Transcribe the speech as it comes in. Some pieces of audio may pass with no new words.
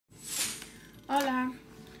Hola!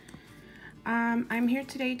 I'm here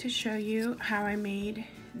today to show you how I made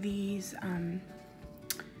these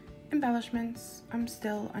embellishments. I'm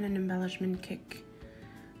still on an embellishment kick.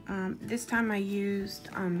 This time I used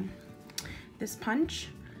this punch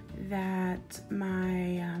that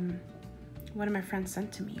one of my friends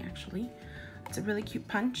sent to me actually. It's a really cute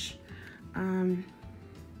punch. So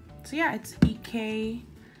yeah, it's EK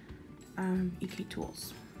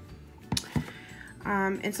Tools.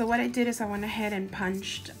 And so what I did is I went ahead and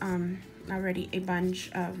punched already a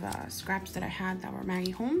bunch of scraps that I had that were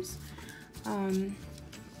Maggie Holmes.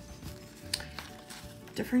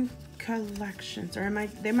 Different collections, or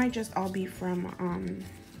they might just all be from,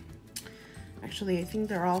 actually I think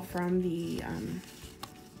they're all from the,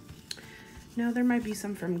 no, there might be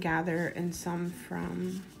some from Gather and some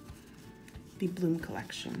from the Bloom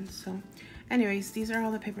collection. So anyways, these are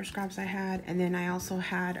all the paper scraps I had, and then I also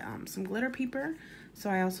had some glitter paper, so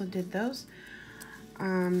I also did those.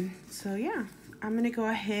 So yeah, I'm gonna go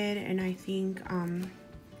ahead and I think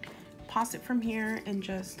pause it from here and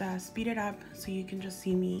just speed it up so you can just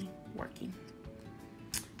see me working.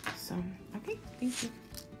 So okay, thank you.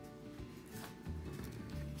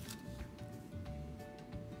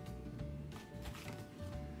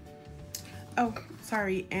 Oh,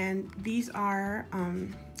 sorry, and these are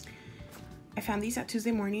I found these at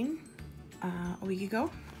Tuesday Morning a week ago,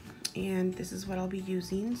 and this is what I'll be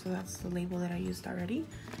using. So that's the label that I used already.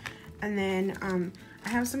 And then I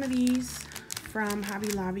have some of these from Hobby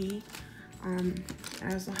Lobby.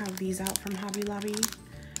 I also have these out from Hobby Lobby.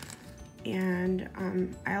 And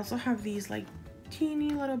I also have these like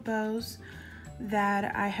teeny little bows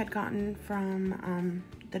that I had gotten from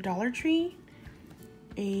the Dollar Tree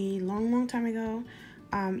a long time ago.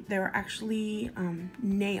 They were actually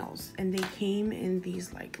nails, and they came in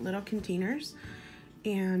these like little containers,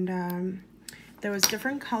 and there was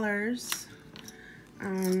different colors,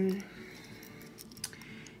 and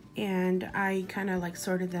I kind of like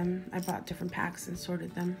sorted them. I bought different packs and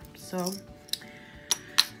sorted them. So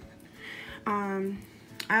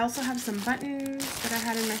I also have some buttons that I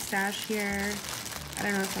had in my stash here. I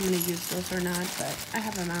don't know if I'm going to use those or not, but I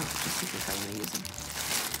have them out just in case I want to use them.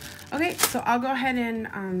 Okay, so I'll go ahead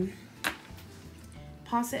and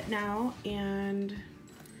pause it now and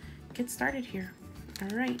get started here.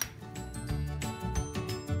 All right.